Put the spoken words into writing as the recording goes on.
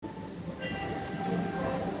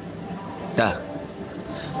Dah.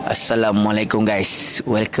 Assalamualaikum guys.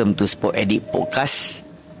 Welcome to Sport Edit Podcast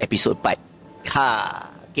episod 4.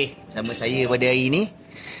 Okay, sama saya pada hari ini.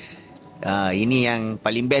 Ini yang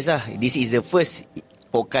paling best lah. This is the first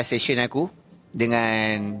podcast session aku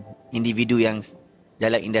dengan individu yang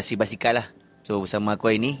dalam industri basikal lah. So bersama aku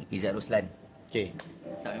hari ni Izzat Roslan. Okay.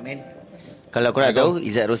 Kalau korang tahu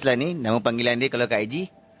Izzat Roslan ni, nama panggilan dia kalau kat IG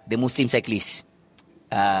Thatmuslimcyclist.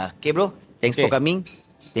 Okay bro, thanks for coming.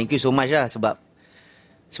 Thank you so much lah. Sebab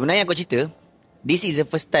sebenarnya aku cerita, this is the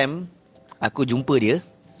first time aku jumpa dia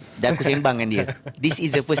dan aku sembang dengan dia. This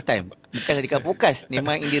is the first time. Bukan dekat podcast,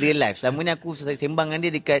 memang in the real life. Selama ni aku sembang dengan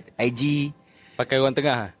dia dekat IG. Pakai orang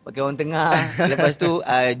tengah. Lepas tu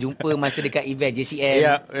jumpa masa dekat event JCM.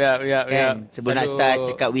 Ya. Sebelum nak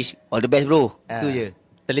start cakap wish all the best bro. Itu je.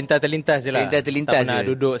 Terlintas je lah. Terlintas tak pernah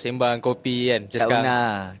duduk sembang kopi kan. Tak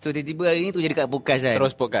pernah. So tiba-tiba hari ni tu je dekat podcast kan.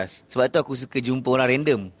 Terus podcast. Sebab tu aku suka jumpa orang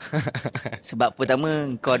random. Sebab pertama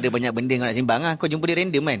kau ada banyak benda kau nak sembang lah. Kau jumpa dia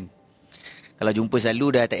random kan. Kalau jumpa selalu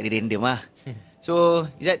dah tak ada random lah. So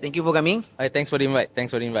Izzat, thank you for coming. Thanks for the invite.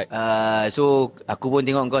 So aku pun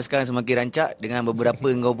tengok kau sekarang semakin rancak dengan beberapa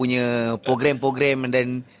kau punya program-program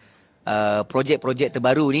dan projek-projek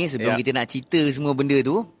terbaru ni. Sebelum kita nak cerita semua benda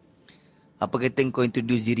tu, apa kata kau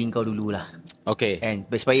introduce diri kau dululah. Okay. And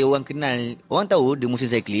supaya orang kenal, orang tahu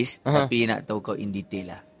Thatmuslimcyclist, tapi nak tahu kau in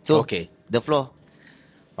detail lah. So the floor.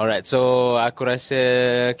 Alright, so aku rasa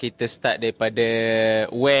kita start daripada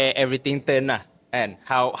where everything turn lah. And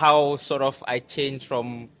how sort of I change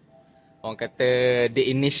from, orang kata, the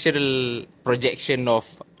initial projection of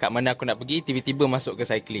kat mana aku nak pergi, tiba-tiba masuk ke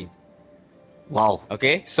cycling. Wow.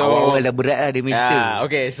 Okay, so awal dah berat lah dia mesti.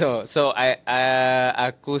 Okay, so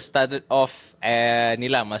aku started off ni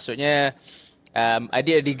lah, maksudnya I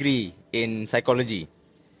did a degree in psychology.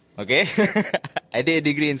 Okay. I did a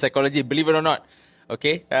degree in psychology, believe it or not.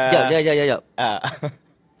 Okay. Jap.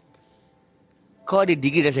 Kau ada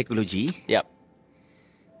degree dalam psikologi. Yep.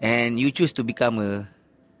 And you choose to become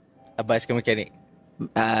a bicycle mechanic.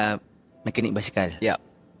 Mekanik basikal. Yep.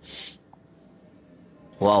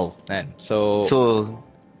 Wow. And so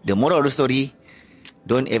the moral of the story,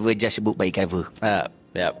 don't ever judge a book by cover.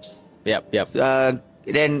 Yep.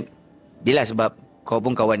 Then bila sebab kau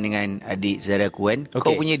pun kawan dengan adik saudara aku kan.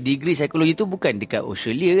 Kau punya degree psikologi tu bukan dekat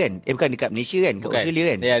Australia kan? Bukan dekat Malaysia kan? Kat Australia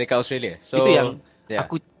kan? Ya, dekat Australia. So itu yang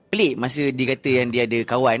aku pelik masa dia kata yang dia ada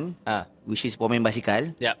kawan which is pemain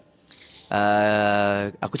basikal. Yep.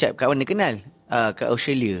 Aku cakap kawan dia kenal kat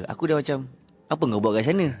Australia. Aku dah macam, apa kau buat kat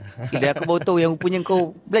sana? Bila aku baru tahu yang rupanya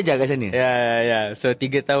kau belajar kat sana. Ya. So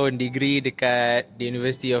 3 tahun degree dekat the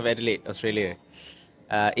University of Adelaide, Australia.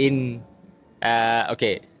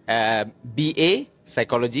 BA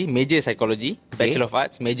Psychology, major Psychology, Bachelor of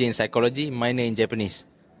Arts, major in Psychology, minor in Japanese.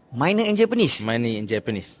 Minor in Japanese? Minor in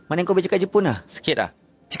Japanese. Mana kau boleh cakap Jepun lah? Sikit lah.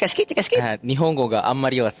 Cakap sikit. Nihongo ga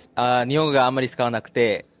ammari sukawa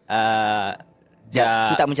nakute,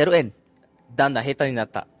 tu tak mencarut kan? Danda heta ni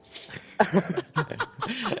natta.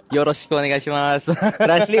 Yoroshiku onegaishimasu.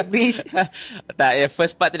 Translate please. Tak,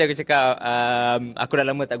 first part tadi aku cakap aku dah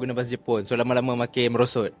lama tak guna bahasa Jepun. So lama-lama makin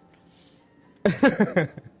merosot.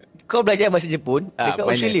 Kau belajar bahasa Jepun dekat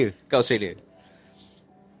Australia? Kat Australia.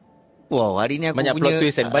 Wow, hari ni aku banyak punya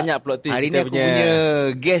banyak plot twist. Hari ni aku punya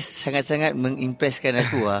guest sangat-sangat mengimpreskan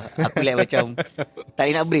aku lah. Aku macam tak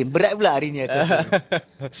boleh nak brain. Berat pula hari ni aku.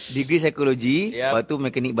 Degree psikologi, lepas tu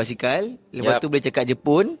mekanik basikal, lepas tu boleh cakap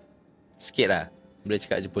Jepun. Sikit lah. Boleh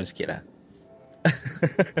cakap Jepun sikit lah.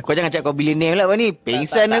 Kau jangan cakap kau billionaire pula ni.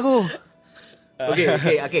 Pengsan aku.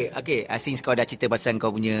 Okay. Since kau dah cerita pasal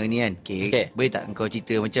kau punya ni kan. Okay. Boleh tak kau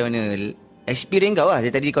cerita macam mana experience kau lah.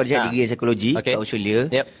 Dari tadi kau dah cakap degree psikologi kat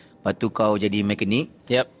Australia. Lepas tu kau jadi mekanik.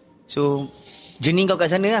 So journey kau kat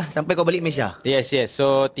sana lah sampai kau balik Malaysia. Yes.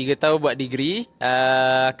 So 3 tahun buat degree.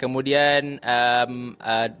 Kemudian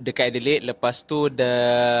dekat Adelaide. Lepas tu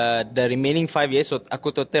the remaining 5 years. So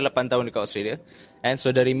aku total 8 tahun dekat Australia. And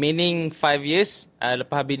so the remaining 5 years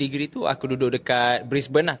lepas habis degree tu aku duduk dekat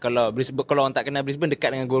Brisbane lah. Kalau orang tak kenal Brisbane,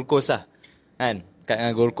 dekat dengan Gold Coast lah kan. Dekat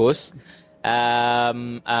dengan Gold Coast.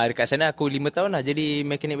 Dekat sana aku 5 tahun lah jadi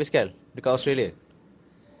mekanik basikal dekat Australia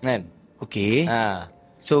kan. Okay.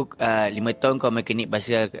 So 5 tahun kau mekanik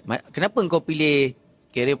basikal. Kenapa kau pilih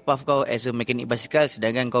career path kau as a mekanik basikal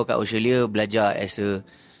sedangkan kau kat Australia belajar as a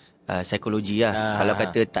psikologi lah. Kalau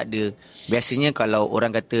kata tak ada, biasanya kalau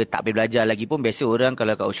orang kata tak boleh belajar lagi pun, biasa orang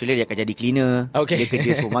kalau kat Australia dia akan jadi cleaner, dia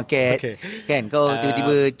kerja supermarket. Kan kau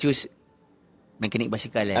tiba-tiba choose mekanik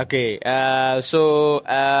basikal kan.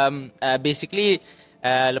 Basically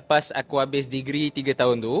lepas aku habis degree 3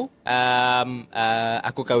 tahun tu,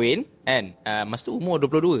 aku kahwin kan. Masa tu umur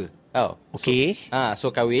 22. Oh. Okey.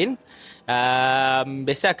 So kahwin.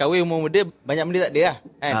 Biasa kahwin umur muda banyak benda tak ada lah.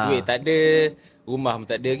 Kan? Duit tak ada, rumah pun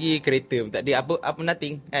tak ada lagi, kereta pun tak ada, apa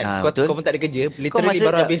nothing kan. Kau pun tak ada kerja. Literally kau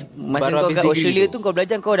baru habis kau kat Australia tu kau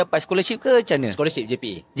belajar, kau dapat scholarship ke macam mana? Scholarship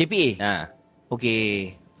JPA. JPA?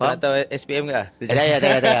 Okey. Kau nak tahu SPM ke? Tak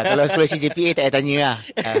payah. Kalau scholarship JPA tak payah tanya lah.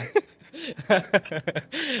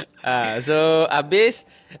 So habis,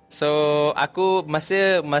 so aku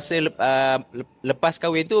masa lepas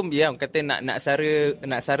kahwin tu orang kata nak sara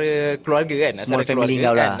keluarga kan, nak small sara family keluarga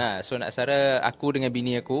kau kan. So nak sara aku dengan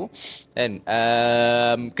bini aku kan.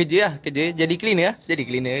 Kerja jadi cleaner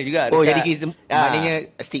juga jadi maknanya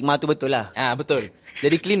stigma tu betul lah. Betul.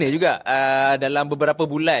 Jadi cleaner juga dalam beberapa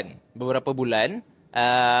bulan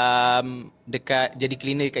dekat jadi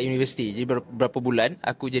cleaner dekat universiti. Jadi beberapa bulan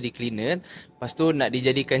aku jadi cleaner. Lepas tu nak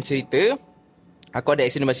dijadikan cerita, aku ada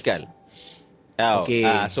accident basikal.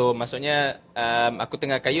 So maksudnya aku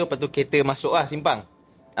tengah kayu, lepas tu kereta masuk simpang.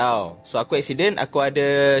 So aku accident, aku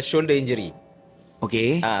ada shoulder injury.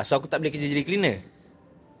 So aku tak boleh kerja jadi cleaner.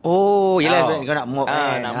 Yelah kau nak mop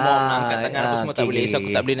nak mop, nak angkat tangan apa semua tak boleh. So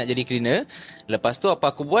aku tak boleh nak jadi cleaner. Lepas tu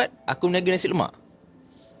apa aku buat? Aku meniaga nasi lemak.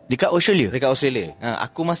 Dekat Australia? Dekat Australia.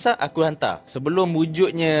 Aku masak, aku hantar. Sebelum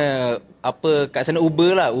wujudnya apa kat sana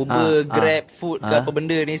Uber lah, Grab, food ke apa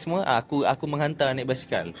benda ni semua, aku menghantar naik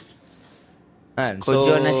basikal. Kau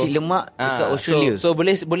jual nasi lemak dekat Australia. So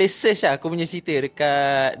boleh search lah aku punya cerita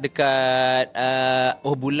dekat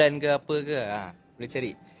bulan ke apa ke. Boleh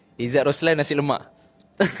cari. Izzat Roslan nasi lemak.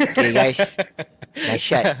 Okay guys.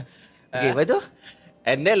 Dahsyat. Lepas tu?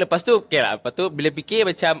 And then lepas tu lepas tu bila fikir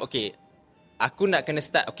macam aku nak kena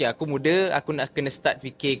start, aku muda, aku nak kena start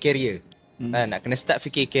fikir career. Nak kena start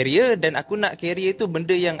fikir career, dan aku nak career tu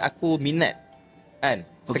benda yang aku minat. Kan?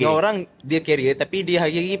 Setengah orang dia career tapi dia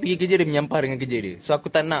hari-hari pergi kerja, dia menyampah dengan kerja dia. So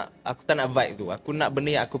aku tak nak vibe tu. Aku nak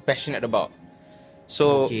benda yang aku passionate about.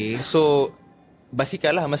 So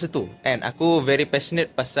basikal lah masa tu. And aku very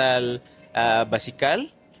passionate pasal basikal,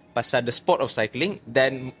 pasal the sport of cycling,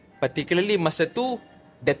 dan particularly masa tu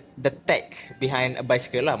the tech behind a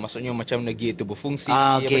bicycle lah. Maksudnya macam gear tu berfungsi.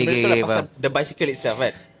 Benda tu lah pasal the bicycle itself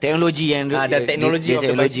kan. Teknologi yang the technology of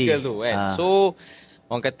the bicycle tu kan. So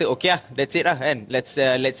orang kata that's it lah kan.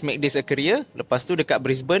 Let's make this a career. Lepas tu dekat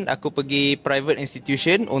Brisbane aku pergi private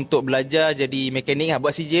institution untuk belajar jadi mekanik lah.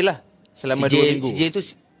 Buat CJ lah selama 2 minggu. CJ tu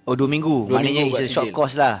 2 minggu. Maknanya it's a short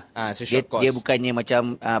course lah. Dia bukannya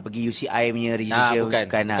macam pergi UCI punya registration. Bukan.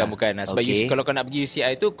 Sebab kalau kau nak pergi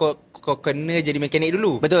UCI tu kau kena jadi mekanik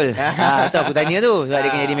dulu. Betul. Tu aku tanya tu. Sebab dia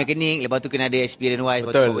kena jadi mekanik, lepas tu kena ada experience wise,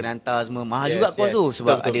 lepas tu kau kena hantar semua. Mahal juga kos tu.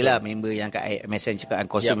 Sebab adalah member yang kat MSN cakap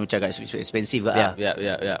kos tu macam agak expensive lah.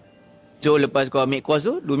 So lepas kau ambil course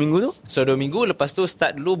tu 2 minggu tu? So 2 minggu, lepas tu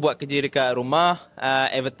start dulu buat kerja dekat rumah,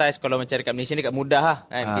 advertise. Kalau macam dekat Malaysia ni dekat mudah lah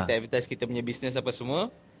kan. Kita advertise kita punya business apa semua.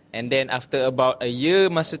 And then after about a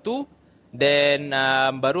year masa tu, then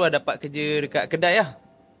baru dapat kerja dekat kedai lah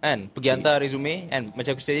kan. Pergi hantar resume kan.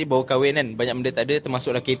 Macam aku cakap baru kahwin kan, banyak benda tak ada,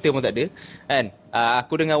 termasuklah kereta pun tak ada kan.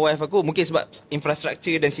 Aku dengan wife aku, mungkin sebab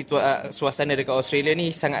infrastruktur dan suasana dekat Australia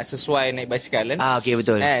ni sangat sesuai naik basikal kan.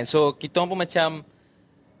 Betul. So kita orang pun macam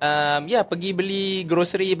pergi beli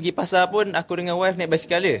grocery, pergi pasar pun aku dengan wife naik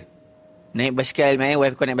basikal je. Naik basikal main,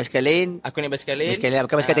 wife kau naik basikal lain. Aku naik basikal lain.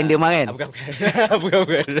 Bukan basikal tandem lah kan?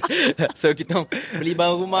 Bukan. So kita beli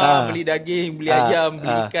bahan rumah, beli daging, beli ayam, beli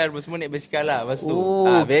ikan, semua naik basikal lah. Lepas tu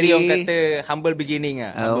very orang kata humble beginning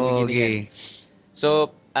lah. Kan.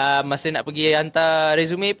 So masa nak pergi hantar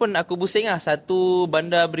resume pun aku pusing lah. Satu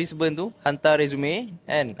bandar Brisbane tu hantar resume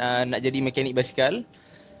kan, nak jadi mekanik basikal.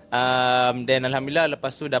 Then alhamdulillah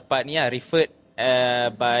lepas tu dapat ni referred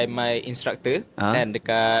by my instructor kan,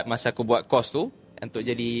 dekat masa aku buat course tu untuk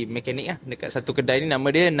jadi mekanik lah dekat satu kedai ni, nama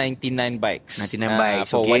dia 99 Bikes. 99 Bikes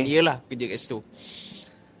for 1 year lah kerja kat situ.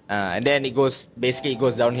 And then it goes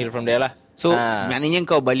downhill from there lah. So maknanya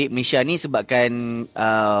kau balik Malaysia ni sebabkan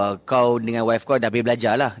kau dengan wife kau dah habis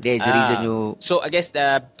belajar lah. There is the reason you. So I guess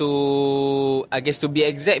to be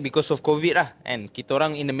exact, because of COVID lah. And kita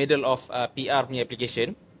orang in the middle of PR punya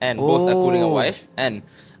application, and both aku dengan wife, and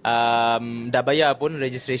dah bayar pun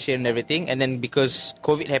registration and everything, and then because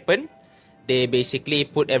COVID happened, they basically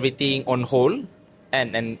put everything on hold,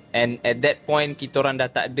 and at that point kita orang dah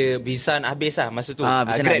tak ada visa, nak habis lah masa tu.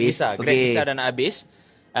 Grab visa dah nak habis.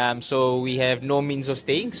 So we have no means of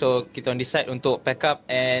staying, so kita orang decide untuk pack up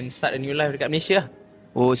and start a new life dekat Malaysia.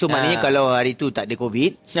 So maknanya kalau hari tu tak ada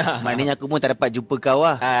COVID, maknanya aku pun tak dapat jumpa kau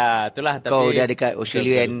lah. Itulah. Kau dah dekat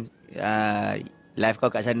Australia and live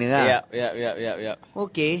kau kat sana lah. Yap.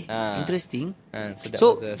 Okay, interesting.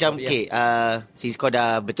 So, So macam okay, since kau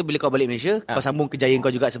dah betul bila kau balik Malaysia, kau sambung kerjaya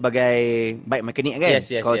kau juga sebagai bike mechanic kan?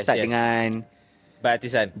 Yes, Kau start dengan bike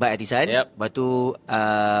artisan. Lepas tu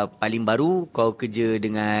paling baru kau kerja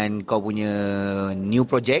dengan kau punya new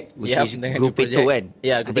project which is Grupetto kan?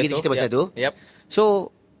 Ya, Nanti kita cerita pasal tu.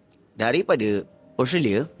 So daripada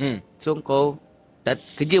Australia, so kau dah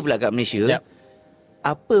kerja pula kat Malaysia.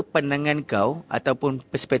 Apa pandangan kau ataupun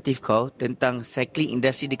perspektif kau tentang cycling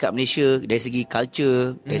industry dekat Malaysia dari segi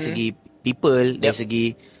culture, dari segi people, dari segi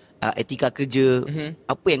etika kerja?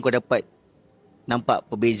 Apa yang kau dapat nampak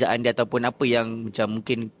perbezaan dia ataupun apa yang macam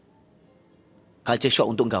mungkin culture shock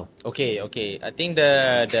untuk kau? Okay. I think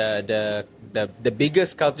the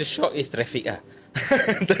biggest culture shock is traffic lah.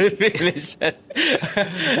 Traffic Malaysia.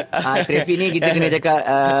 Traffic ni kita kena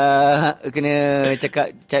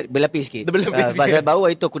cakap berlapis sikit. Pasal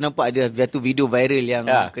baru itu aku nampak ada satu video viral yang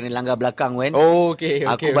kena langgar belakang kan.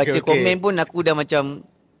 Aku baca komen pun aku dah macam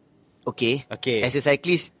okay. As a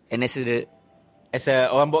cyclist and as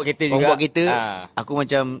a orang bawa kereta aku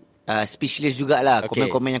macam speechless jugalah.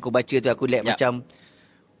 Komen-komen yang aku baca tu aku lihat macam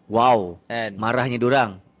wow, marahnya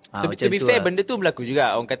diorang. To be fair, benda tu berlaku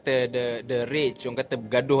juga. Orang kata the rage, orang kata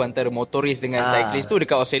bergaduh antara motoris dengan cyclist tu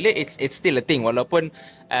dekat Australia, it's still a thing. Walaupun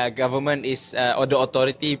government is or the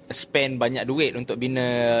authority spend banyak duit untuk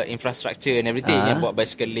bina infrastructure and everything, yang buat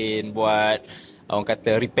bicycle lane, buat orang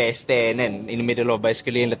kata repair stand kan, in the middle of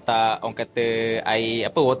bicycle lane letak orang kata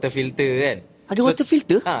air water filter kan. Ada water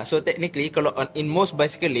filter? So technically kalau in most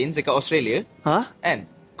bicycle lanes dekat Australia,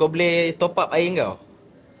 kan, kau boleh top up air kau.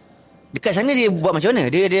 Dekat sana dia buat macam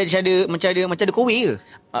mana? Dia macam ada kowe ke?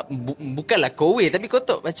 Bukanlah kowe, tapi kau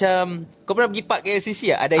tahu macam kau pernah pergi park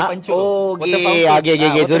KLCC ada air pancur.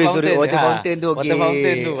 Okay. Sorry. Water fountain tu. Water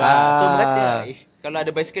fountain tu. So berkata kalau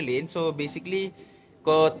ada bicycle lane, so basically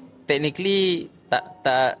kau technically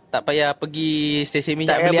tak payah pergi stesen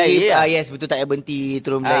minyak beli air. Yes, betul, tak payah berhenti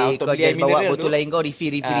turun beli air. Kau just bawa botol lain kau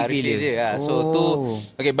refill je. So tu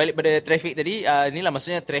okay, balik pada traffic tadi, inilah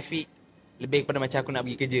maksudnya traffic lebih kepada macam aku nak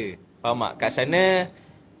pergi kerja. Faham tak? Kat sana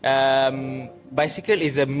bicycle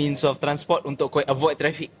is a means of transport untuk kau avoid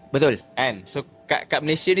traffic. Betul. And so kat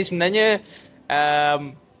Malaysia ni sebenarnya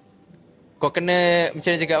kau kena macam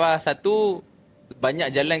mana cakap lah, satu banyak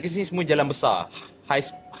jalan ke sini semua jalan besar.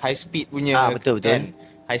 High speed punya betul. Kan?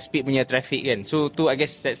 High speed punya traffic kan. So tu I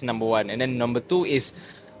guess that's number one. And then number two is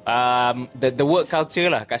the work culture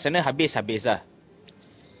lah. Kat sana habis lah.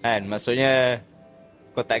 Kan? Maksudnya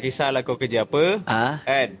kau tak kisahlah kau kerja apa.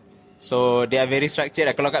 Kan? So they are very structured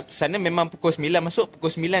lah. Kalau kat sana memang pukul 9 masuk, pukul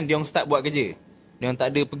 9 dia orang start buat kerja. Dia orang tak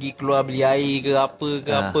ada pergi keluar beli air ke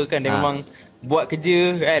apa kan. Dia memang buat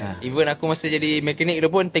kerja kan. Even aku masa jadi mekanik tu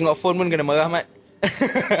pun tengok phone pun kena marah Mat.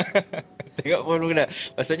 Tengok phone pun kena.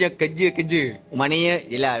 Maksudnya kerja. Maknanya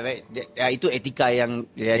yelah, itu etika yang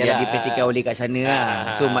dipraktikkan oleh kat sana lah.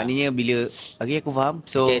 So maknanya bila aku faham.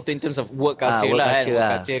 So itu in terms of work culture lah kan. Work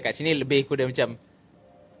culture kat sini lebih aku dah macam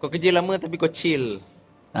kau kerja lama tapi kau chill.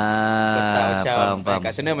 Kau tak macam faham.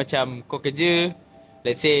 Kat sana macam kau kerja,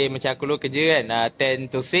 let's say macam aku dulu kerja kan 10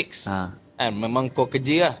 to 6 kan, memang kau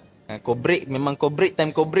kerja lah. Kau break, memang kau break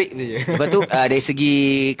time kau break tu je. Lepas tu dari segi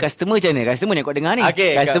customer macam mana? Customer ni kau dengar ni.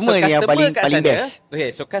 Customer ni yang paling best. Okay,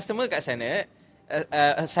 so customer kat sana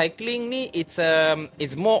cycling ni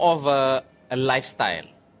it's more of a lifestyle.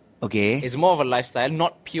 Okay. It's more of a lifestyle,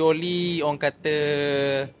 not purely orang kata,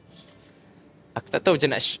 aku tak tahu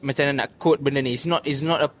macam mana nak quote benda ni. It's not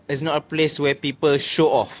a place where people show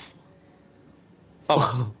off.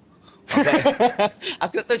 Faham?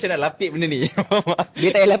 Aku tak tahu macam nak lapik benda ni.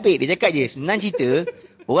 Dia tak payah lapik, dia cakap je senang cerita.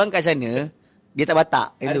 Orang kat sana dia tak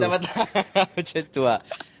batak. Dia tak batak. Macam tu lah.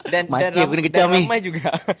 Dan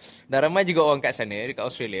ramai juga orang kat sana dekat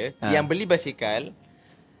Australia yang beli basikal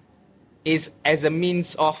is as a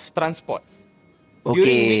means of transport.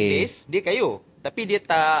 During weekdays dia kayu, tapi dia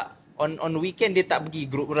tak on weekend dia tak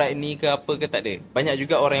pergi group ride ni ke apa ke, tak ada. Banyak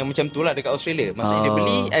juga orang yang macam tu lah dekat Australia. Maksudnya dia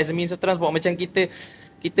beli as a means of transport. Macam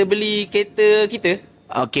kita beli kereta kita.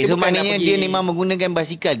 Okay, so maknanya dia memang menggunakan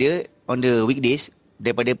basikal dia on the weekdays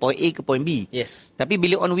daripada point A ke point B. Yes. Tapi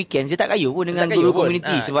bila on weekends dia tak kayu pun dengan guru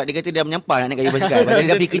community sebab dia kata dah menyampah nak kayu basikal. Padahal dia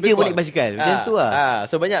dah pergi kerja pun naik basikal. Macam tu lah.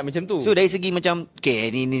 So banyak macam tu. So dari segi macam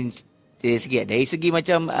ni dari segi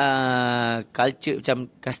macam culture macam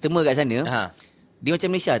customer kat sana. Dia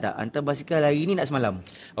macam Malaysia tak? Hantar basikal hari ni nak semalam.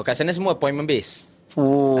 Kat sana semua appointment base.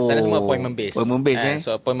 Kat sana semua appointment base.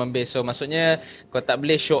 So appointment base. So maksudnya kau tak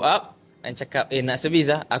boleh show up and cakap nak servis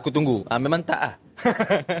lah, aku tunggu. Memang tak lah.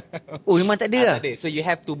 Oh, memang tak ada lah. Tak ada. So you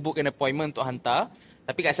have to book an appointment untuk hantar.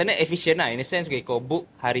 Tapi kat sana efficient lah. In a sense, okay, kau book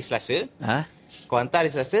hari Selasa. Kau hantar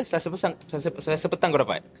hari Selasa, Selasa petang kau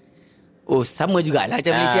dapat. Oh, sama jugalah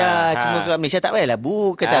macam Malaysia. Cuma kat Malaysia tak payahlah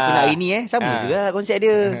book. Kata aku nak hari ni sama juga konsep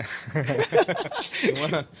dia.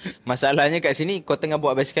 Cuma masalahnya kat sini, kau tengah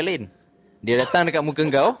buat basikal lain. Dia datang dekat muka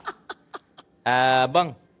kau.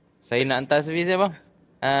 Bang, saya nak hantar servis saya bang.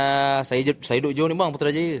 Saya duduk Johor ni bang,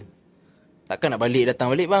 Putrajaya. Takkan nak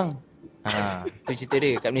datang balik bang. Tu cerita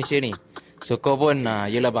dia kat Malaysia ni. So kau pun,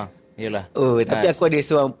 yelah bang. Yelah. Oh, tapi aku ada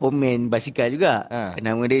seorang pomen basikal juga.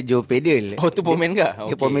 Nama dia Joe Pedal. Oh, tu pomen ke?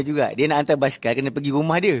 Dia pomen juga. Dia nak hantar basikal, kena pergi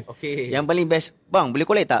rumah dia. Okay. Yang paling best, bang boleh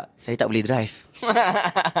collect tak? Saya tak boleh drive.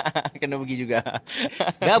 Kena pergi juga.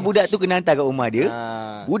 Dah budak tu kena hantar kat rumah dia.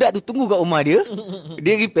 Budak tu tunggu kat rumah dia.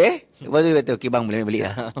 Dia repair. Lepas tu dia kata, okay bang boleh balik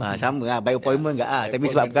lah. Sama lah, by appointment ke. Tapi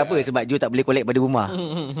sebab apa? Sebab Joe tak boleh collect pada rumah.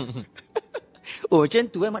 Oh, macam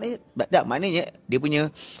tu maknanya dia punya,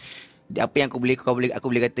 apa yang aku boleh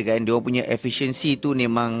katakan, dia punya efficiency tu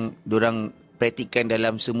memang diorang praktikkan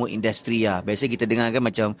dalam semua industri lah. Biasa kita dengar kan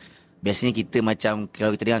macam, biasanya kita macam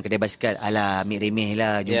kalau kita dengar kedai basikal, alah ambil remeh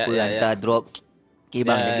lah, jumpa hantar drop, okay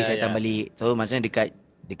bang nanti saya datang balik. So maksudnya dekat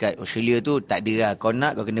Australia tu tak ada lah. Kau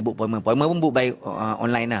nak, kau kena book appointment pun book by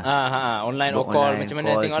online lah. Online or call, macam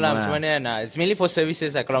mana tengok lah macam mana kan. It's mainly for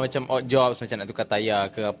services lah. Kalau macam odd jobs, macam nak tukar tayar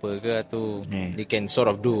ke apa ke tu, they can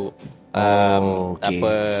sort of do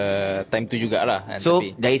apa time tu jugalah kan. So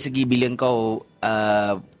dari segi bila kau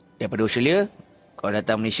daripada Australia kau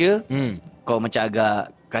datang Malaysia, kau macam agak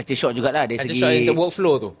culture shock jugalah dari segi culture shock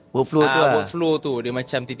workflow tu lah. Workflow tu dia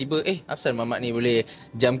macam tiba-tiba apasal mamak ni boleh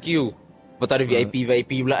jam queue. Lepas tu ada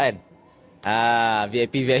VIP pula kan.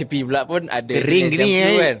 VIP pula pun ada kering dia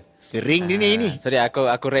ni kan. Kering dia ni. Sorry aku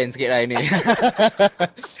rant sikit lah ini.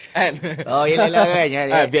 Kan? Oh yelah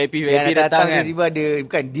kan. VIP datang kan. Tiba-tiba ada,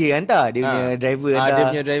 bukan dia hantar, dia punya driver hantar. Dia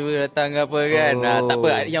punya driver datang ke apa kan. Tak apa,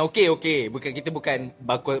 yang okey. Kita bukan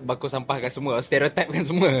baku sampahkan semua, stereotype kan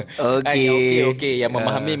semua. Okey. Yang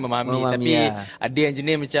memahami. Tapi ada yang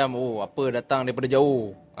jenis macam apa datang daripada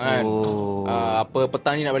jauh kan. Apa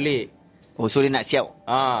petang ni nak balik. Oh, so dia nak siap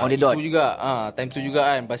on the dot. Itu juga. Time tu juga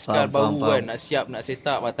kan. Basikal baru kan. Nak siap, nak set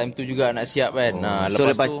up. Time tu juga nak siap kan. So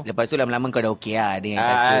lepas tu lama-lama kau dah okey lah dengan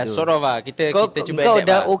culture tu. Sort of lah. Kita cuba adapt. Kau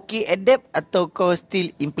dah okey adapt atau kau still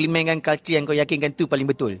implementkan culture yang kau yakinkan tu paling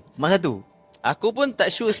betul? Masa tu? Aku pun tak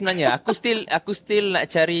sure sebenarnya. Aku still nak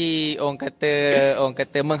cari orang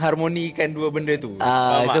kata mengharmonikan dua benda tu.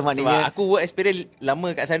 So maknanya sebab aku work experience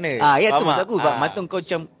lama kat sana. Ya tu maksud aku. Matung kau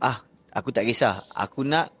macam aku tak kisah.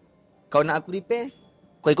 Kau nak aku repair,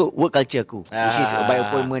 kau ikut work culture aku, which is by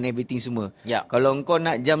appointment, everything semua. Kalau kau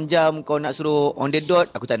nak jam-jam, kau nak suruh on the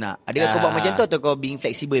dot, aku tak nak. Adakah kau buat macam tu atau kau being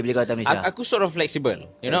flexible bila kau datang Malaysia? Aku sort of flexible,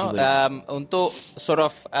 you know. Untuk sort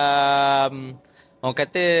of orang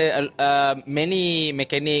kata many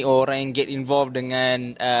mechanic or orang yang get involved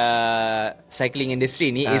dengan cycling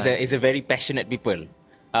industry ni is a very passionate people.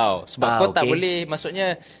 Sebab kau tak boleh,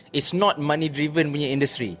 maksudnya it's not money driven punya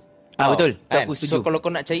industry. Betul. Kan? Aku setuju. So kalau kau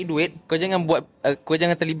nak cari duit, kau jangan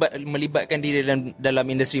melibatkan diri dalam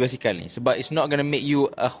industri basikal ni, sebab it's not gonna make you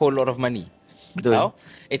a whole lot of money. Betul.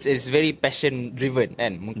 It's very passion driven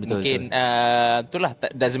kan. Mungkin itulah,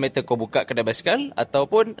 doesn't matter kau buka kedai basikal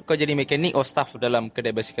ataupun kau jadi mekanik or staff dalam kedai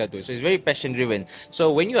basikal tu. So it's very passion driven. So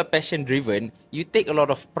when you are passion driven, you take a lot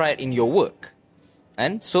of pride in your work.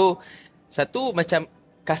 And so satu macam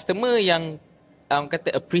customer yang orang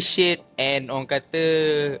kata appreciate and orang kata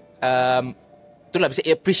itulah bisa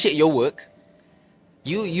appreciate your work,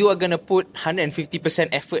 you are gonna put 150%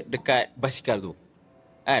 effort dekat basikal tu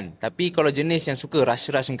kan. Tapi kalau jenis yang suka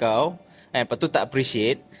rush kau kan, lepas tu tak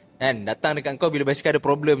appreciate kan, datang dekat kau bila basikal ada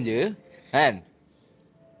problem je kan,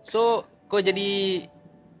 so kau jadi,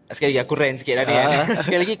 sekali lagi aku rant sikit lah ni kan.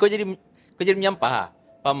 Sekali lagi kau jadi menyampah.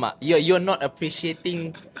 Faham tak? You're not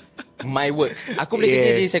appreciating my work. Aku boleh kerja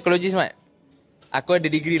jadi psikologis mat. Aku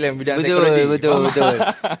ada degree dalam bidang psikologi. Betul.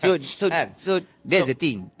 So that's the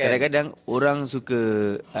thing. Kadang-kadang orang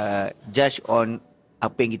suka judge on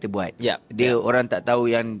apa yang kita buat. Orang tak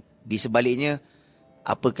tahu yang di sebaliknya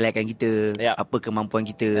apa kelayakan kita, apa kemampuan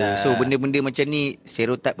kita. So benda-benda macam ni,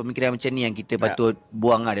 stereotip pemikiran macam ni yang kita patut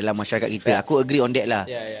buang lah dalam masyarakat kita. Aku agree on that lah.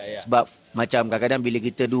 Sebab macam kadang-kadang bila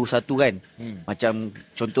kita do satu kan, macam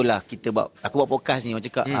contohlah aku buat podcast ni, macam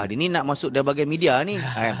cakap dia ni nak masuk dalam bahagian media ni.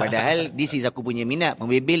 Padahal this is aku punya minat,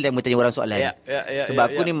 membebel dan bertanya orang soalan. Sebab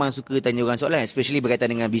aku ni memang suka tanya orang soalan, especially berkaitan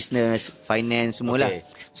dengan business, finance semualah.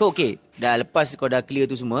 So dah lepas kau dah clear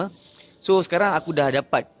tu semua, so sekarang aku dah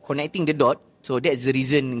dapat connecting the dot So that's the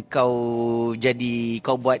reason kau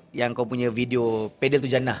buat yang kau punya video pedal to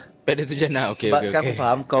Jannah. Pedal to Jannah. Okay, sebab okay, sekarang aku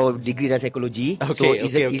faham kau degree dalam psikologi. Okay,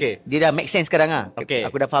 so dia dah make sense sekarang lah. Okay.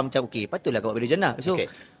 Aku dah faham macam patutlah kau buat pedal to Jannah. So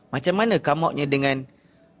macam mana come outnya dengan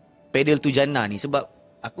pedal to Jannah ni? Sebab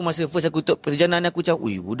aku masa first aku tutup pedal to Jannah ni, aku macam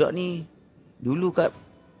budak ni dulu kat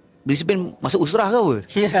Brisbane masuk usrah ke apa?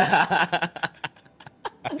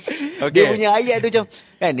 Dia punya ayat tu macam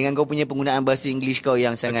kan, dengan kau punya penggunaan bahasa English kau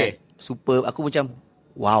yang sangat super, aku macam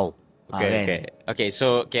wow. Okay.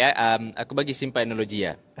 So aku bagi simple analogi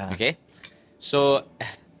lah. Okay. So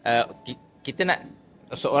kita nak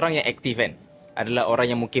seorang yang aktif kan, adalah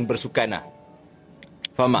orang yang mungkin bersukan lah.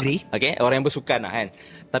 Faham tak? Okay, orang yang bersukan lah kan.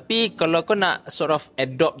 Tapi kalau kau nak sort of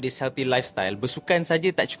adopt this healthy lifestyle, bersukan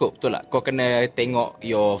saja tak cukup, betul tak? Kau kena tengok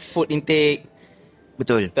your food intake.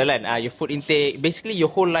 Betul kan? Your food intake, basically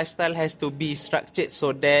your whole lifestyle has to be structured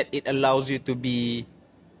so that it allows you to be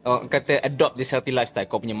adopt this healthy lifestyle.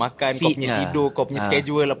 Kau punya makan, fit kau punya tidur, kau punya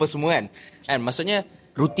schedule apa semua kan. And maksudnya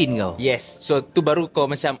rutin kau. Yes. So tu baru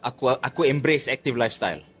kau macam aku embrace active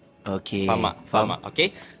lifestyle. Okay. Faham tak?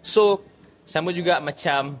 Okay. So sama juga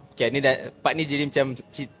macam ni dah part ni jadi macam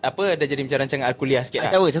dah jadi macam rancangan kuliah sikit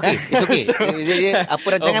lah. Tahu, it's okay. Dia apa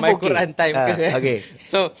rancangan pun Quran time ke. Okay.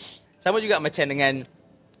 So sama juga macam dengan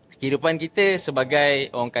kehidupan kita sebagai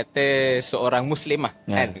orang kata seorang Muslim lah.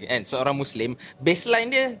 Kan? Seorang Muslim, baseline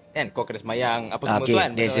dia kan, kau kena semayang apa semua tu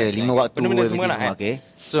kan. There's 5 waktu benda-benda semua lah kan.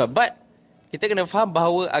 So but kita kena faham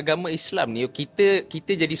bahawa agama Islam ni, kita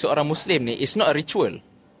jadi seorang Muslim ni, it's not a ritual,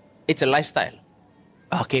 it's a lifestyle.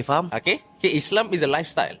 Okay, faham? Okay, Islam is a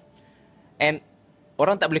lifestyle. And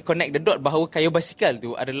orang tak boleh connect the dot bahawa kayuh basikal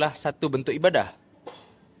tu adalah satu bentuk ibadah.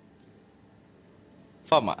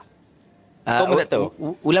 Faham tak? Kau pun tak tahu.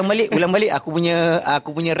 Ulang balik aku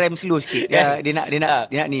punya RAM slow sikit. Dia nak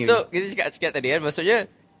ni. So kita cakap tadi kan, maksudnya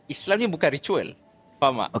Islam ni bukan ritual.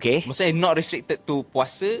 Faham tak? Okay. Maksudnya not restricted to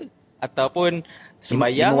puasa ataupun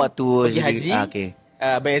sembahyang, pergi haji,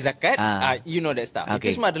 bayar zakat, you know that stuff.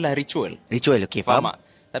 Itu semua adalah ritual. Okay, faham tak?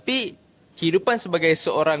 Tapi kehidupan sebagai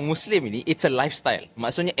seorang Muslim ini, it's a lifestyle.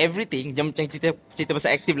 Maksudnya everything, macam cerita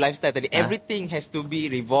pasal active lifestyle tadi, everything has to be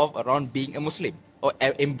revolve around being a Muslim or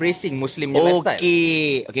embracing Muslim lifestyle.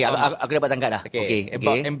 Okay, aku dapat tangkap dah.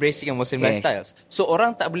 About embracing a Muslim lifestyles. So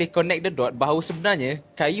orang tak boleh connect the dot bahawa sebenarnya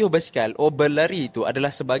kayuh basikal berlari itu adalah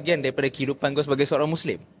sebahagian daripada kehidupan kau sebagai seorang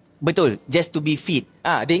Muslim. Betul, just to be fit.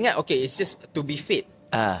 Dia ingat it's just to be fit.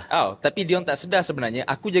 Tapi dia orang tak sedar sebenarnya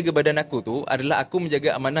aku jaga badan aku tu adalah aku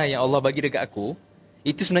menjaga amanah yang Allah bagi dekat aku.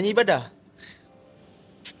 Itu sebenarnya ibadah.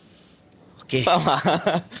 Okay.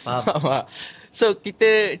 Faham. So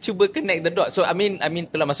kita cuba connect the dot. So I mean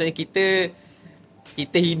itulah maksudnya kita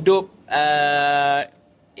hidup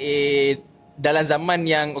dalam zaman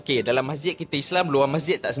yang dalam masjid kita Islam, luar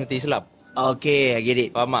masjid tak semesti Islam. Okay, I get it.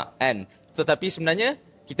 Faham tak? Kan? So tapi sebenarnya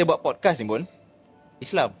kita buat podcast ni pun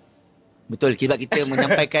Islam. Betul, sebab kita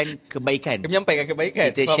menyampaikan kebaikan.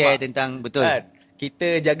 Kita share tentang, betul.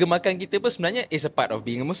 Kita jaga makan kita pun sebenarnya is a part of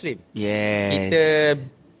being a Muslim. Yes. Kita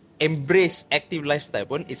embrace active lifestyle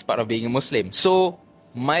pun is part of being a Muslim. So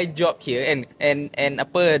my job here and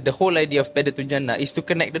the whole idea of Pedal to Jannah is to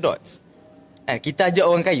connect the dots. Kita ajak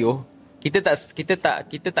orang kayuh, kita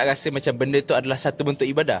tak rasa macam benda tu adalah satu bentuk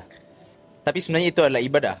ibadah. Tapi sebenarnya itu adalah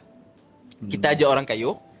ibadah. Kita ajak orang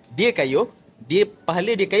kayuh, dia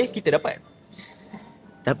pahala dia kayuh, kita dapat.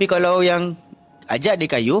 Tapi kalau yang ajak dia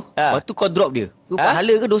kayuh, waktu kau drop dia, tu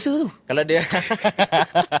pahala ke dosa tu? Kalau dia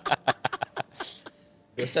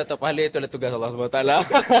dosa atau pahala itu adalah tugas Allah SWT.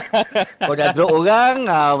 Kau dah drop orang,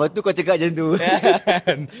 lepas tu kau cakap macam tu.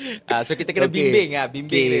 So kita kena bimbing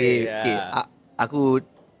dia. Aku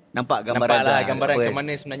nampak gambaran ke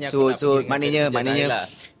mana sebenarnya aku nak pergi. So maknanya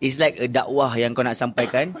it's like a dakwah yang kau nak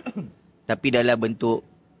sampaikan tapi dalam bentuk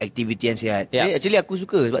aktiviti yang sihat. Actually aku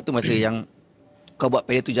suka sebab tu masa yang kau buat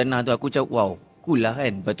Pedal to Jannah tu, aku macam wow, cool lah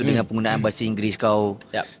kan. Lepas tu dengan penggunaan bahasa Inggeris kau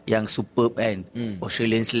yang superb kan,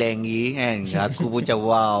 Australian slang ni kan, aku pun macam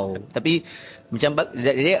wow. Tapi macam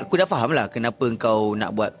jadi aku dah faham lah kenapa kau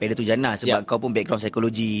nak buat Pedal to Jannah, sebab kau pun background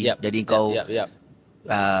psikologi. Jadi kau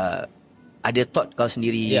ada thought kau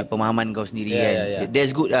sendiri, pemahaman kau sendiri kan.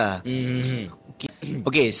 That's good lah.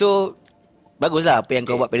 Okay, so baguslah apa yang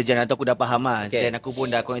kau buat Pedal to Jannah tu, aku dah faham lah. Dan aku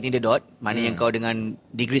pun dah connecting the dot. Maknanya kau dengan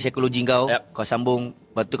degree psikologi kau, kau sambung,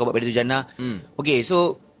 lepas tu kau buat Pedal to Jannah. Okay,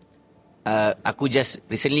 so aku just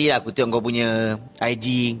recently lah aku tengok kau punya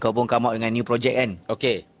IG, kau pun come out dengan new project kan.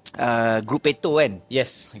 Okay. Grupetto kan.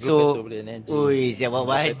 Yes, Grupetto boleh ni. Ui, siap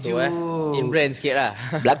bawa baju. In brand sikit lah.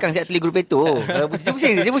 Belakang siap tulis Grupetto.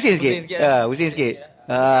 Pusing sikit.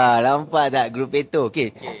 Nampak tak Grupetto.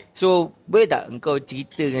 Okay. So boleh tak engkau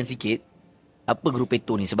ceritakan sikit apa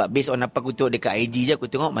Grupetto ni? Sebab based on apa aku tengok dekat IG je, aku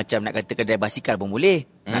tengok macam nak kata kedai basikal pun boleh,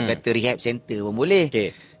 nak kata rehab center pun boleh.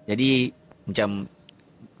 Jadi macam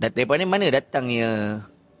daripada mana datangnya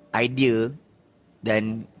idea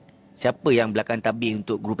dan siapa yang belakang tabir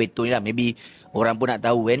untuk Grupetto ni lah? Maybe orang pun nak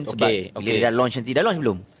tahu kan, sebab bila dia dah launch nanti. Dah launch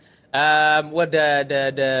belum? Well,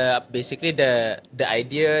 basically the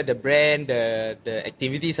idea, the brand, the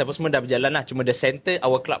activities apa semua dah berjalan lah. Cuma the center,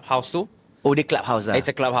 our clubhouse tu. Oh, dia clubhouse lah. It's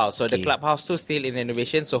a clubhouse. So the clubhouse tu still in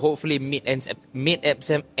renovation. So hopefully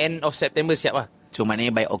end of September siap lah. So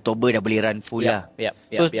maknanya by Oktober dah boleh run full lah.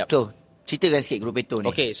 So ceritakan sikit Grupetto ni.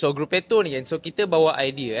 Okay, so Grupetto ni kan, so kita bawa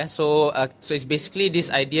idea. So it's basically this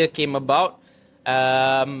idea came about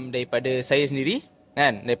daripada saya sendiri.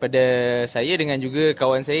 Kan, daripada saya dengan juga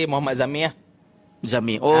kawan saya Muhammad Zamir lah.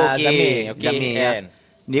 Zamir. Oh, okay. Zamir kan.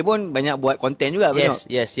 Dia pun banyak buat konten juga. Yes.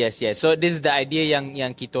 So this is the idea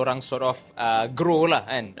yang kita orang sort of grow lah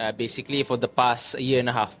kan. Basically for the past year and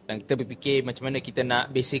a half. Dan kita berfikir macam mana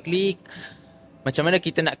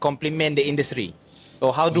kita nak complement the industry.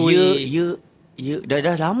 So how do we...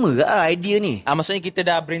 Dah lama ke idea ni? Maksudnya kita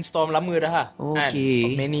dah brainstorm lama dah lah. Okay.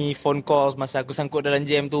 Kan? Many phone calls masa aku sangkut dalam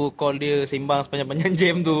jam tu, call dia sembang sepanjang-panjang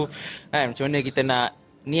jam tu. Kan? Macam mana kita nak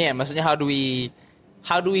ni kan, maksudnya how do we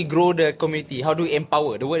grow the community? How do we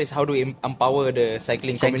empower? The word is how do we empower the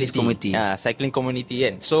cycling community. Cycling community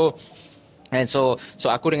kan. So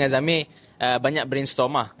aku dengan Zamir banyak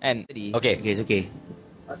brainstorm lah kan.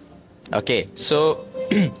 Okay. So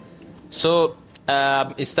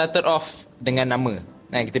it started off dengan nama.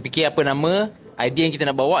 Kita fikir apa nama, idea yang kita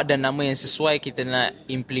nak bawa dan nama yang sesuai kita nak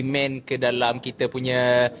implement ke dalam kita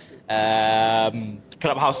punya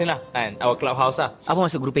clubhouse ni lah kan, our clubhouse lah. Apa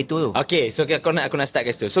maksud Grupetto tu? Okay, so aku nak start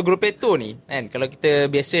kat situ. So Grupetto ni kan, kalau kita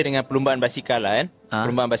biasa dengan perlumbaan basikal lah kan,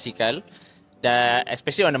 perlumbaan basikal dan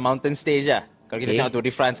especially on the mountain stage lah. Kalau kita tengok Tour de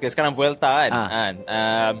France ke sekarang Vuelta kan.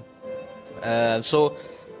 So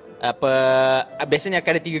biasanya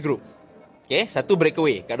akan ada 3 group. Okay, satu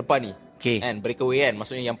breakaway kat depan ni. Kan, breakaway kan,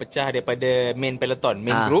 maksudnya yang pecah daripada main peloton,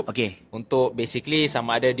 main group. Untuk basically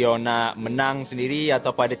sama ada dia nak menang sendiri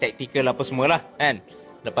atau ada tactical apa semualah kan.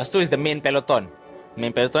 Lepas tu is the main peloton.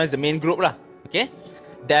 Main peloton is the main group lah. Okay.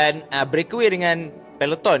 Dan breakaway dengan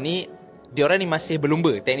peloton ni, diorang ni masih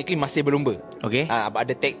berlumba. Technically masih berlumba.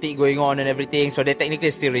 Ada tactic going on and everything. So they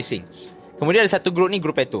technically still racing. Kemudian ada satu group ni,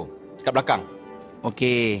 Grupetto kat belakang.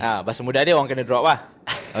 Bahasa muda dia orang kena drop lah.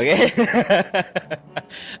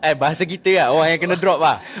 Bahasa kita lah, orang yang kena drop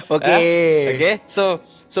lah.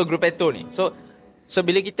 So Grupetto ni. So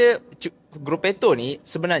bila kita Grupetto ni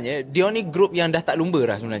sebenarnya dia ni group yang dah tak lumba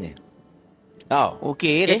dah sebenarnya. Dah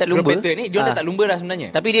tak lumba. Grupetto ni dia dah tak lumba dah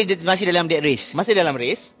sebenarnya. Tapi dia masih dalam that race. Masih dalam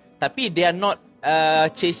race, tapi they are not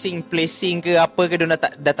chasing placing ke apa ke, dia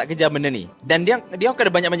dah tak kejar benda ni. Dan dia akan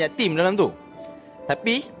ada banyak-banyak team dalam tu.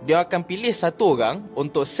 Tapi dia akan pilih satu orang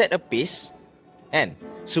untuk set a pace kan,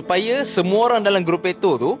 supaya semua orang dalam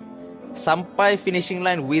Grupetto tu sampai finishing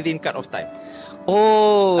line within cut off time.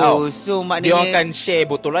 So maknanya dia akan share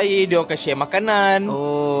botol air, dia akan share makanan,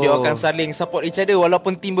 dia akan saling support each other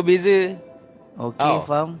walaupun team berbeza.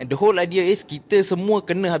 Faham. And the whole idea is kita semua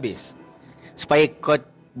kena habis supaya kau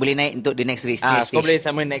boleh naik untuk the next race. Kau boleh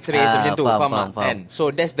sama next race macam tu. Faham. And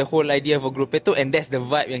so that's the whole idea for Grupetto, and that's the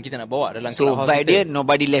vibe yang kita nak bawa dalam clubhouse. So vibe dia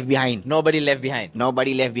nobody left behind.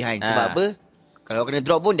 Sebab apa? Kalau kena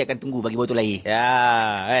drop pun dia akan tunggu bagi botol air.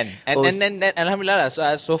 Kan. And alhamdulillah lah,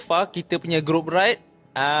 so far kita punya group ride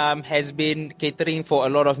has been catering for a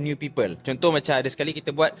lot of new people. Contoh macam ada sekali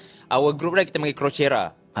kita buat our group ride, kita panggil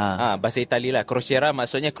crociera. Bahasa Itali lah. Crociera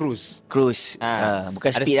maksudnya cruise.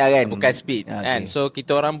 Bukan speed lah kan. Bukan speed kan. So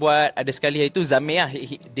kita orang buat, ada sekali itu Zamir lah,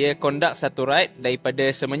 dia conduct satu ride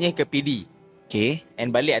daripada Semenyih ke PD.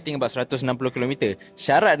 And balik I think about 160 km.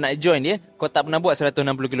 Syarat nak join dia, kau tak pernah buat 160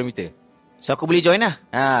 km. So aku boleh join lah.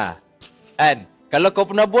 Kan, kalau kau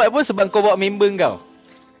pernah buat pun sebab kau bawa member kau.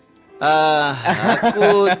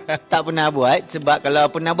 Aku tak pernah buat. Sebab kalau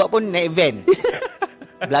pernah buat pun naik van.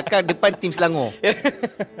 Belakang depan tim Selangor.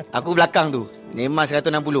 Aku belakang tu memang 160.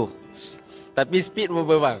 Tapi speed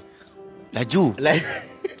berapa bang? Laju.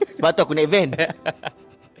 Sebab tu aku naik van.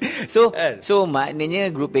 So maknanya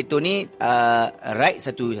Grupetto ni ride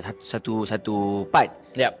satu part.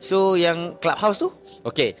 So yang clubhouse tu?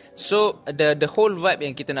 Okay, so the whole vibe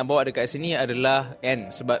yang kita nak bawa dekat sini adalah kan,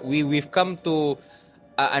 sebab we've come to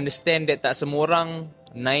understand that tak semua orang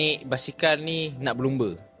naik basikal ni nak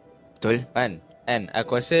berlumba. Betul. Kan?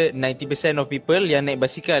 Aku rasa 90% of people yang naik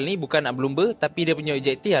basikal ni bukan nak berlumba, tapi dia punya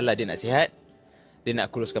objektif adalah dia nak sihat, dia nak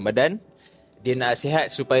kuruskan badan, Dia nak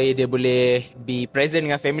sihat supaya dia boleh be present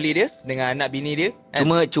dengan family dia, dengan anak bini dia.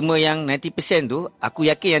 Cuma yang 90% tu, aku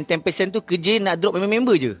yakin yang 10% tu kerja nak drop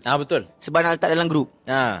member je. Betul. Sebab nak letak dalam grup.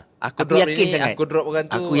 Aku Aku drop yakin ni, sangat. aku drop orang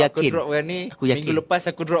tu, Aku yakin. aku drop orang ni. Aku yakin. Minggu lepas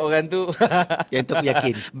aku drop orang tu. Yang tu aku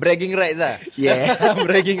yakin. Bragging rights lah. Yeah.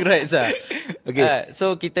 Bragging rights lah. Okay.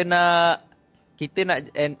 So kita nak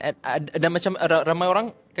dan macam ramai orang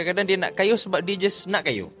kadang-kadang dia nak kayuh sebab dia just nak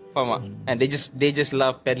kayuh. Faham tak? And they just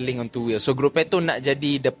love paddling on two wheels. So Grupetto nak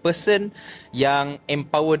jadi the person yang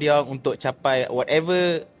empower dia untuk capai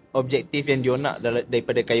whatever objektif yang dia nak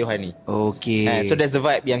daripada kayuhan ni. Okay. So that's the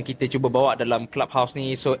vibe yang kita cuba bawa dalam clubhouse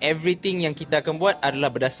ni. So everything yang kita akan buat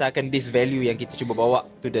adalah berdasarkan this value yang kita cuba bawa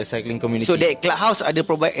to the cycling community. So that clubhouse ada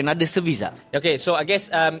provide another service tak? Okay, so I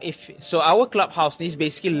guess our clubhouse ni is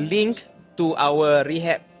basically linked to our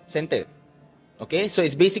rehab center. Okay, so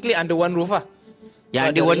it's basically under one roof lah. Yang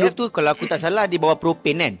ada one roof tu, kalau aku tak salah, dia bawa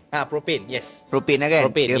propane kan? Propane, yes. Propane lah kan?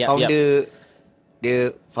 Propane,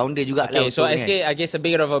 Dia founder juga lah. Okay, so I guess a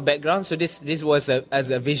bit of a background. So this was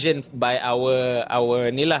as a vision by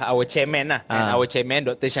our chairman lah. And our chairman,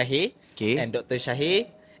 Dr. Shahir. Okay. And Dr. Shahir.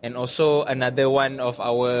 And also another one of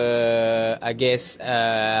our, I guess,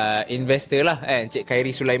 investor lah, Encik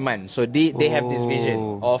Khairi Sulaiman. So they have this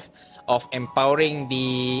vision of empowering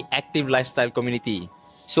the active lifestyle community.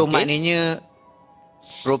 So maknanya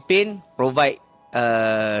propane provide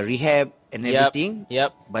rehab and everything.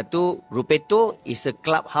 Yep. Lepas tu Grupetto is a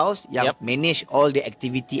clubhouse yang manage all the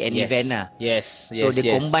activity and event lah. Yes. So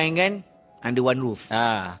they combine kan under one roof.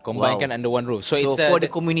 Combine kan under one roof. So it's for the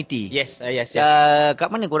community. Yes. Kat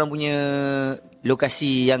mana korang punya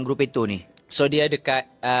lokasi yang Grupetto ni? So dia dekat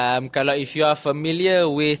kalau if you are familiar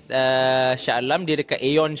with Shah Alam, dia dekat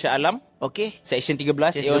Aeon Shah Alam. Okay. Section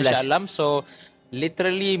 13 Aeon Shah Alam. So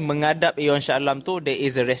literally menghadap Aeon Shah Alam tu there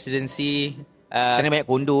is a residency. Sana banyak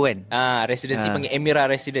kondo kan? Residency panggil Emira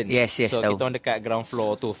Residence. Yes, so tahu. kita orang dekat ground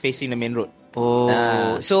floor tu, facing the main road.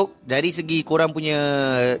 So dari segi korang punya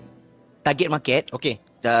target market, okay,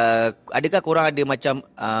 adakah korang ada macam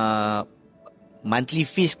monthly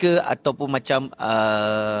fees ke ataupun macam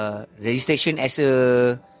registration as a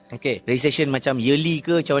registration macam yearly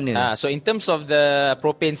ke macam mana? So in terms of the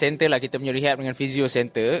propane center lah, kita punya rehab dengan physio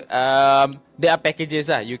center, there are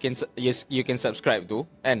packages lah you can subscribe to,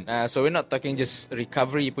 and so we're not talking just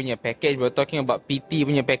recovery punya package, we're talking about PT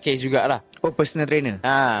punya package jugalah. Oh, personal trainer.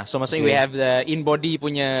 So maksudnya we have the in body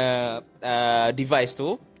punya device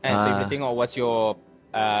tu, and so you tengok what's your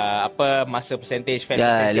muscle percentage, fat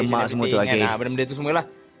percentage, lemak semua tu, benda-benda tu semualah,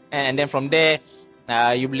 and then from there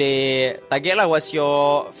you boleh target lah what's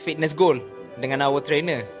your fitness goal dengan our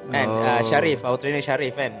trainer kan, Sharif, our trainer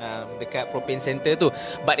Sharif kan, dekat propane center tu.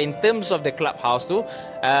 But in terms of the clubhouse tu,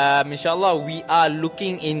 insyaAllah we are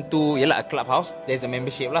looking into a clubhouse, there's a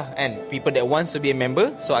membership lah, and people that wants to be a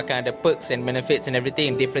member, so akan ada perks and benefits and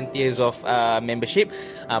everything in different tiers of membership.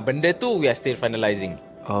 Benda tu we are still finalizing.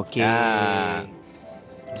 Okay.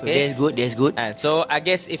 So that's good. So I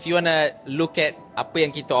guess if you wanna look at apa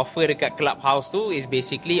yang kita offer dekat clubhouse tu is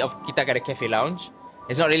basically kita akan ada cafe lounge.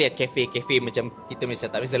 It's not really a cafe macam kita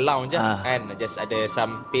mesti tak, it's a lounge lah, and just ada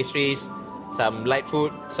some pastries, some light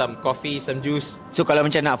food, some coffee, some juice. So kalau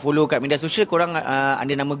macam nak follow kat media sosial, korang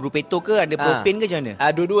ada nama Grupetto ke, ada propane ke macam mana?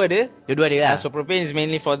 Dua-dua ada. Dua-dua ada lah. So propane is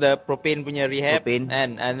mainly for the propane punya rehab,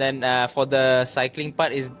 and then for the cycling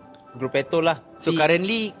part is Grupetto lah. So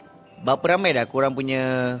currently berapa ramai dah korang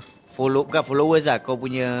punya followers lah, kau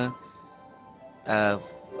punya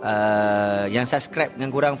yang subscribe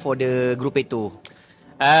dengan korang for the Grupetto?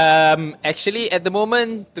 Actually at the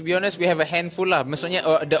moment, to be honest, we have a handful lah. Maksudnya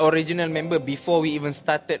the original member before we even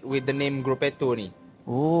started with the name Grupetto ni.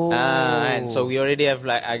 And so we already have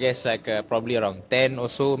probably around 10 or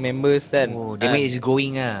so members kan. That means it's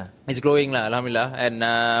growing lah. It's growing lah, alhamdulillah. And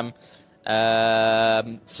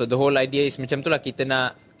so the whole idea is macam tu lah, kita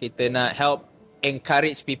nak help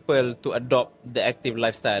encourage people to adopt the active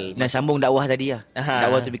lifestyle. Nak sambung dakwah tadi lah.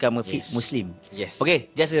 Dakwah to become a fit Muslim. Yes.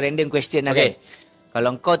 Okay, just a random question lah kan.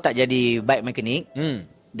 Kalau kau tak jadi bike mechanic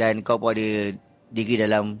dan kau pun ada degree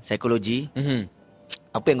dalam psikologi,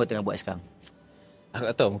 apa yang kau tengah buat sekarang? Aku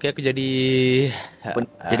tak tahu, mungkin aku jadi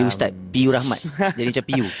jadi ustaz, PU Rahmat. Jadi macam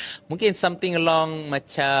PU. Mungkin something along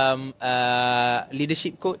macam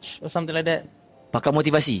leadership coach or something like that. Pakar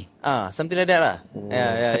motivasi. Something like that lah.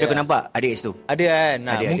 Tapi aku nampak ada kat situ. Ada kan.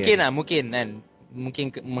 Mungkin kan. Mungkin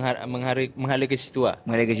menghala ke situ lah.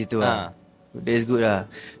 Menghala ke situ lah. That's good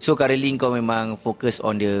lah. So currently kau memang fokus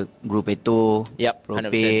on the Grupetto,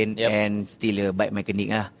 propane, and still a bike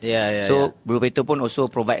mechanic lah. So Grupetto pun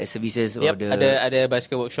also provide services of the ada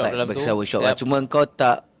bicycle workshop dalam tu. Bicycle workshop lah. Cuma kau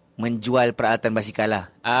tak menjual peralatan basikal lah.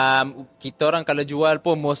 Kita orang kalau jual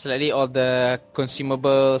pun most likely all the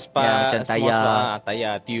consumables parts, macam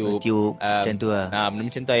tayar, tube, macam tu lah. benda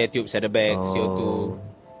macam tu, tube, saddlebag, CO2,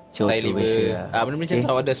 CO2 biasa lah. benda macam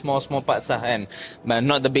tu, ada small parts lah kan. But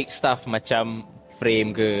not the big stuff macam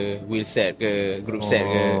frame ke, wheel set ke, group set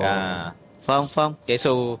ke. Faham. Okay,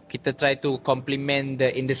 so kita try to complement the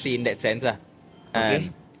industry in that sense lah.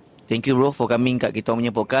 Okay. Thank you bro for coming kat kita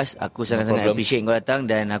punya podcast. Aku sangat-sangat appreciate kau datang,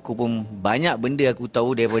 dan aku pun banyak benda aku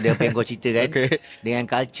tahu daripada apa yang kau cerita kan. Dengan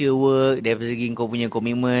culture work, daripada segi kau punya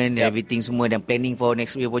commitment, everything semua, dan planning for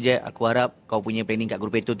next year project. Aku harap kau punya planning kat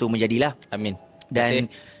Grupetto tu menjadilah. Amin. Dan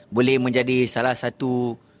boleh menjadi salah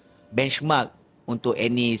satu benchmark untuk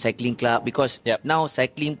any cycling club, because now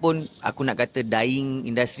cycling pun aku nak kata dying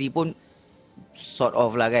industry pun sort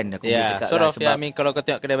of lah kan. Aku boleh cakap sort lah, of. sebab I mean, kalau kau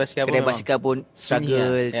tengok kedai basikal pun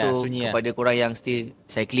struggle. So sunyi kepada korang yang still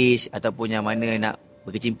cyclist ataupun yang mana nak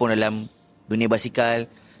berkecimpung dalam dunia basikal,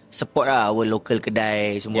 support lah our local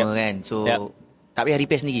kedai semua kan. So tak payah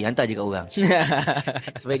repair sendiri, hantar je kat orang.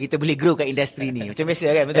 Supaya kita boleh grow kat industri ni. Macam biasa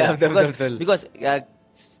kan, betul? Because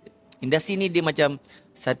industri ni dia macam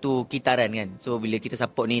satu kitaran kan. So bila kita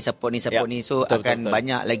support ni, so betul.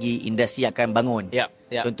 Banyak lagi industri akan bangun.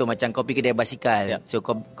 Contoh macam kau pergi kedai basikal, so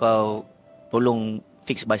kau tolong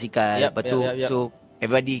fix basikal. Lepas tu so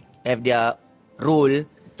everybody have their role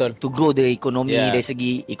to grow the economy, dari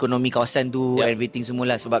segi ekonomi kawasan tu, everything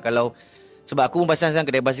semualah. Sebab aku pun pasang-pasang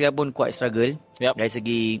kedai basikal pun quite struggle dari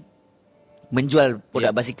segi menjual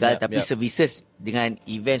produk basikal, tapi services dengan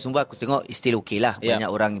event semua aku tengok still okay lah.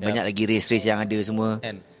 Banyak orang, banyak lagi race yang ada semua.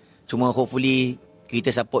 Cuma hopefully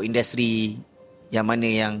kita support industri yang mana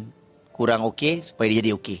yang kurang okay supaya dia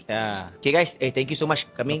jadi okay. Okay guys, thank you so much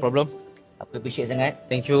coming. No problem. Aku appreciate sangat.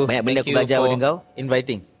 Thank you. Banyak benda aku belajar daripada kau.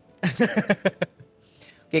 Inviting.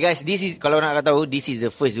 Okay guys, this is, kalau nak tahu, this is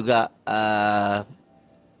the first juga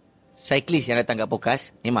cyclist yang datang kat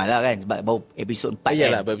podcast. Memanglah kan, sebab baru episod 4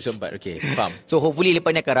 Yalah, kan. baru episod 4. Okay, faham. So hopefully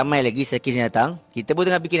lepas ni akan ramai lagi cyclist yang datang. Kita pun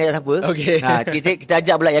tengah fikir nak ajak siapa. Okay. Kita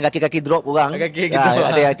ajak pula yang kaki-kaki drop orang. Kaki-kaki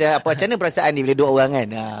drop. Ada macam mana perasaan ni bila dua orang kan.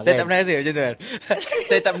 Saya tak pernah rasa macam tu kan.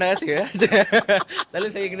 Saya tak pernah rasa. Selalu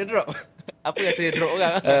saya kena drop. Apa rasa drop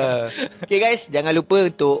orang. Okay guys, jangan lupa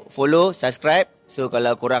untuk follow, subscribe. So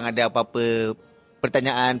kalau korang ada apa-apa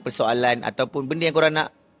pertanyaan, persoalan ataupun benda yang korang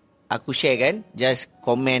nak aku share kan, just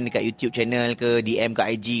komen dekat YouTube channel ke, DM kat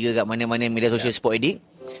IG ke, kat mana-mana media sosial Sport Addict.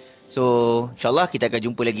 So insyaAllah kita akan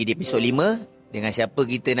jumpa lagi di episod 5. Dengan siapa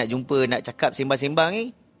kita nak jumpa, nak cakap sembang-sembang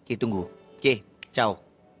ni, kita tunggu. Okay, ciao.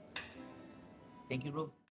 Thank you bro.